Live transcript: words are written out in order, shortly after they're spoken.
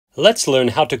Let's learn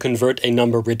how to convert a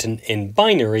number written in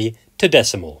binary to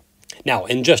decimal. Now,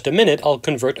 in just a minute, I'll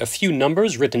convert a few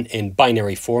numbers written in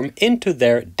binary form into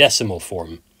their decimal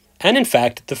form. And in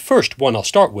fact, the first one I'll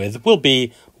start with will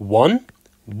be 1,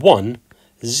 1,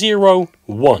 0,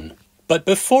 1. But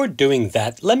before doing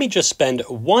that, let me just spend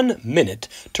 1 minute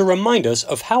to remind us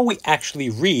of how we actually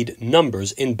read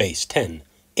numbers in base 10.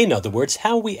 In other words,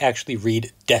 how we actually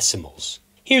read decimals.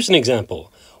 Here's an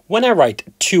example. When I write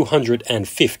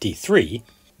 253,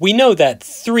 we know that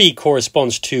 3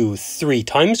 corresponds to 3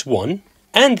 times 1,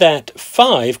 and that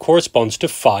 5 corresponds to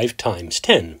 5 times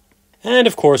 10. And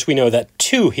of course, we know that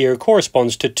 2 here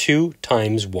corresponds to 2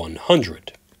 times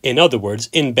 100. In other words,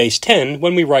 in base 10,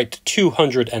 when we write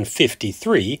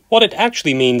 253, what it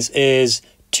actually means is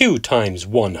 2 times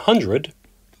 100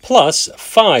 plus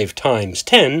 5 times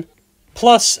 10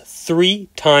 plus 3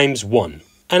 times 1.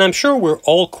 And I'm sure we're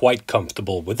all quite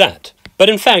comfortable with that. But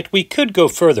in fact, we could go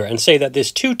further and say that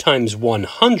this 2 times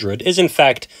 100 is in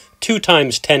fact 2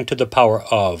 times 10 to the power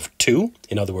of 2,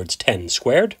 in other words 10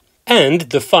 squared. And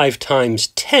the 5 times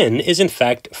 10 is in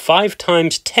fact 5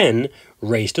 times 10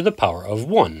 raised to the power of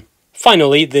 1.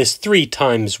 Finally, this 3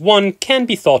 times 1 can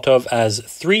be thought of as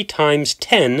 3 times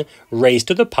 10 raised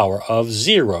to the power of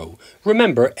 0.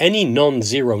 Remember, any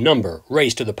non-zero number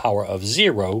raised to the power of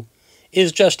 0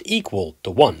 is just equal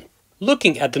to 1.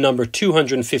 Looking at the number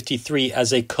 253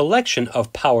 as a collection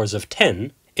of powers of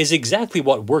 10 is exactly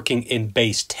what working in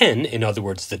base 10, in other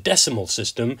words the decimal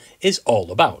system, is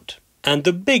all about. And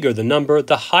the bigger the number,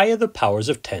 the higher the powers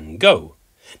of 10 go.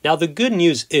 Now the good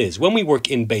news is when we work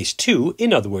in base 2,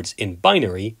 in other words in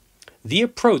binary, the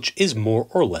approach is more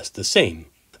or less the same.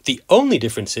 The only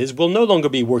difference is we'll no longer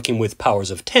be working with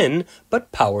powers of 10,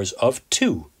 but powers of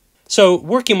 2. So,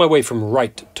 working my way from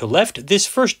right to left, this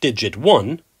first digit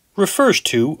 1 refers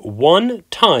to 1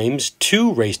 times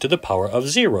 2 raised to the power of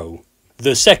 0.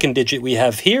 The second digit we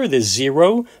have here, this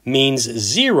 0, means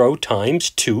 0 times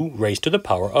 2 raised to the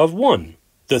power of 1.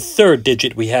 The third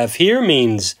digit we have here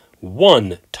means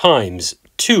 1 times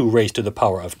 2 raised to the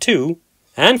power of 2.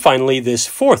 And finally, this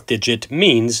fourth digit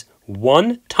means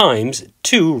 1 times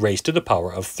 2 raised to the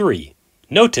power of 3.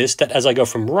 Notice that as I go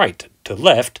from right to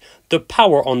left, the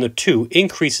power on the 2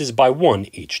 increases by 1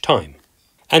 each time.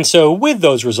 And so with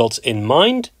those results in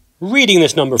mind, reading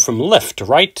this number from left to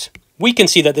right, we can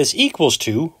see that this equals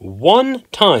to 1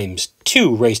 times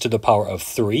 2 raised to the power of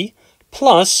 3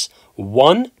 plus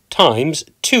 1 times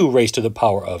 2 raised to the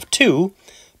power of 2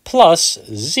 plus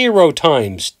 0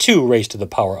 times 2 raised to the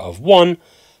power of 1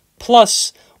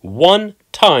 plus 1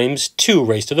 times 2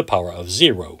 raised to the power of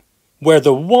 0. Where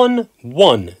the 1,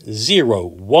 1, 0,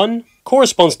 1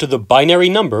 corresponds to the binary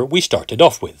number we started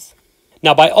off with.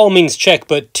 Now by all means check,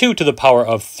 but 2 to the power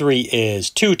of 3 is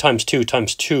 2 times 2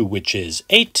 times 2, which is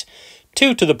 8.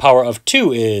 2 to the power of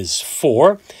 2 is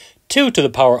 4. 2 to the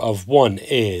power of 1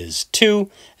 is 2.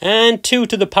 And 2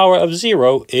 to the power of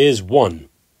 0 is 1.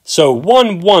 So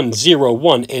 1, 1, 0,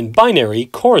 1 in binary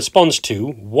corresponds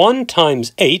to 1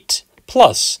 times 8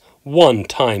 plus 1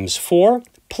 times 4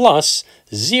 plus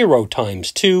 0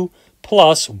 times 2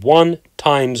 plus 1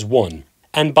 times 1.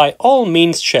 And by all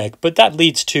means check, but that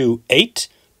leads to 8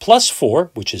 plus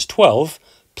 4, which is 12,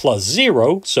 plus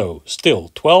 0, so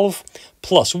still 12,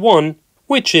 plus 1,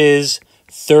 which is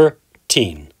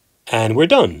 13. And we're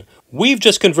done. We've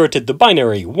just converted the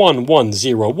binary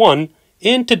 1101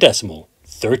 into decimal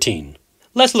 13.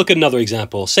 Let's look at another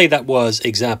example. Say that was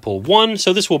example 1,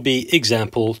 so this will be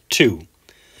example 2.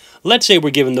 Let's say we're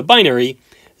given the binary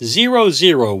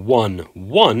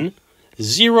 0011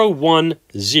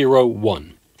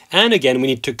 0101. And again, we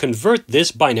need to convert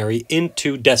this binary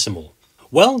into decimal.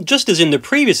 Well, just as in the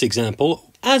previous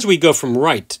example, as we go from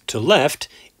right to left,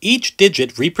 each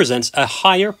digit represents a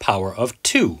higher power of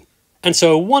 2. And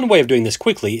so one way of doing this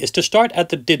quickly is to start at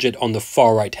the digit on the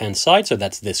far right-hand side, so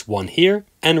that's this one here,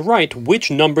 and write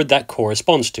which number that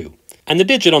corresponds to. And the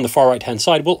digit on the far right-hand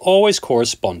side will always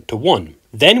correspond to 1.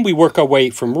 Then we work our way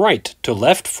from right to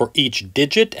left for each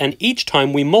digit, and each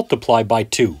time we multiply by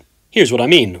 2. Here's what I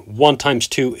mean. 1 times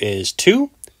 2 is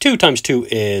 2. 2 times 2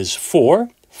 is 4.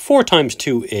 4 times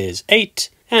 2 is 8.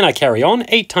 And I carry on.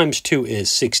 8 times 2 is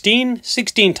 16.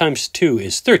 16 times 2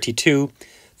 is 32.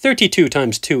 32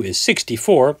 times 2 is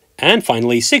 64. And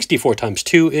finally, 64 times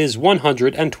 2 is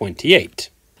 128.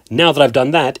 Now that I've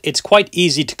done that, it's quite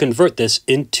easy to convert this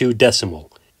into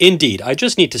decimal. Indeed, I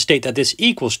just need to state that this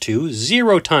equals to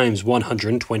 0 times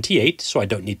 128, so I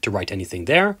don't need to write anything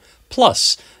there,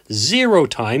 plus 0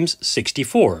 times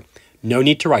 64. No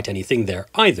need to write anything there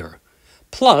either.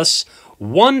 Plus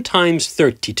 1 times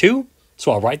 32,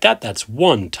 so I'll write that, that's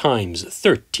 1 times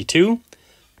 32,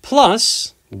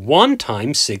 plus 1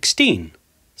 times 16.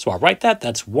 So I'll write that,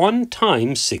 that's 1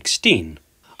 times 16.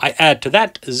 I add to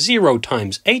that 0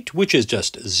 times 8, which is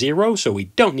just 0, so we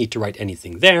don't need to write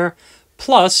anything there,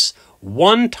 plus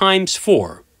 1 times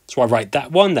 4. So I write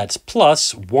that one, that's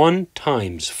plus 1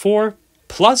 times 4,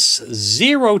 plus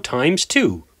 0 times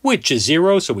 2, which is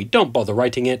 0, so we don't bother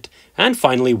writing it. And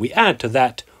finally, we add to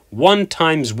that 1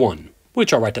 times 1,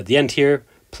 which I'll write at the end here,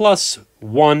 plus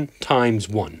 1 times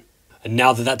 1. And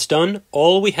now that that's done,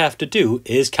 all we have to do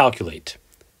is calculate.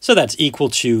 So that's equal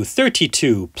to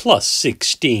 32 plus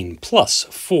 16 plus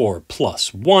 4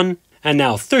 plus 1. And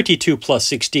now 32 plus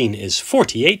 16 is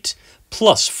 48,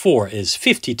 plus 4 is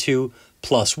 52,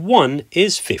 plus 1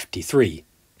 is 53.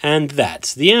 And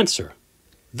that's the answer.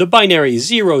 The binary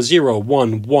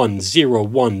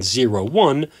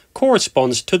 00110101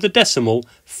 corresponds to the decimal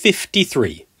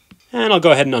 53. And I'll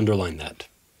go ahead and underline that.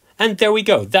 And there we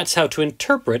go. That's how to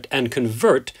interpret and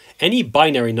convert any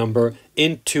binary number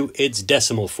into its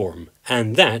decimal form.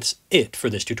 And that's it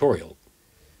for this tutorial.